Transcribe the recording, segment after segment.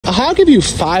I'll give you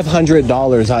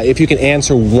 $500 if you can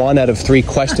answer 1 out of 3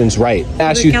 questions right.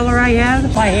 Ask you color I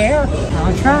have, my hair.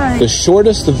 I'll try. the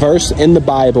shortest verse in the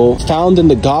Bible found in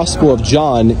the Gospel of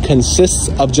John consists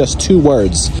of just 2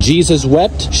 words. Jesus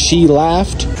wept, she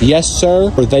laughed, yes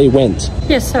sir, or they went.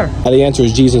 Yes, sir. The answer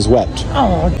is Jesus wept.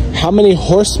 Oh. How many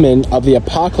horsemen of the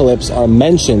apocalypse are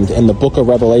mentioned in the book of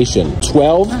Revelation?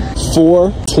 12,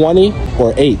 4, 20,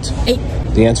 or 8? 8.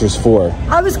 The answer is 4.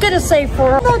 I was going to say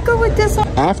 4. I'm not good with this.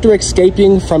 After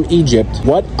escaping from Egypt,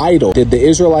 what idol did the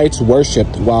Israelites worship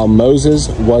while Moses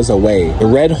was away? The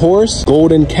red horse,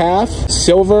 golden calf,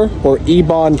 silver, or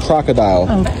Ebon crocodile?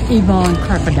 Oh, Ebon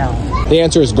crocodile. The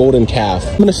answer is golden calf.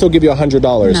 I'm going to still give you $100.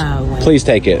 No way. Please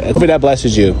take it. Hopefully that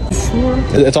blesses you. Sure.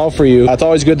 It's all for you. It's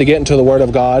always good to get into the Word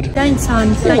of God. Thanks,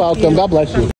 hon. You're welcome. God bless you.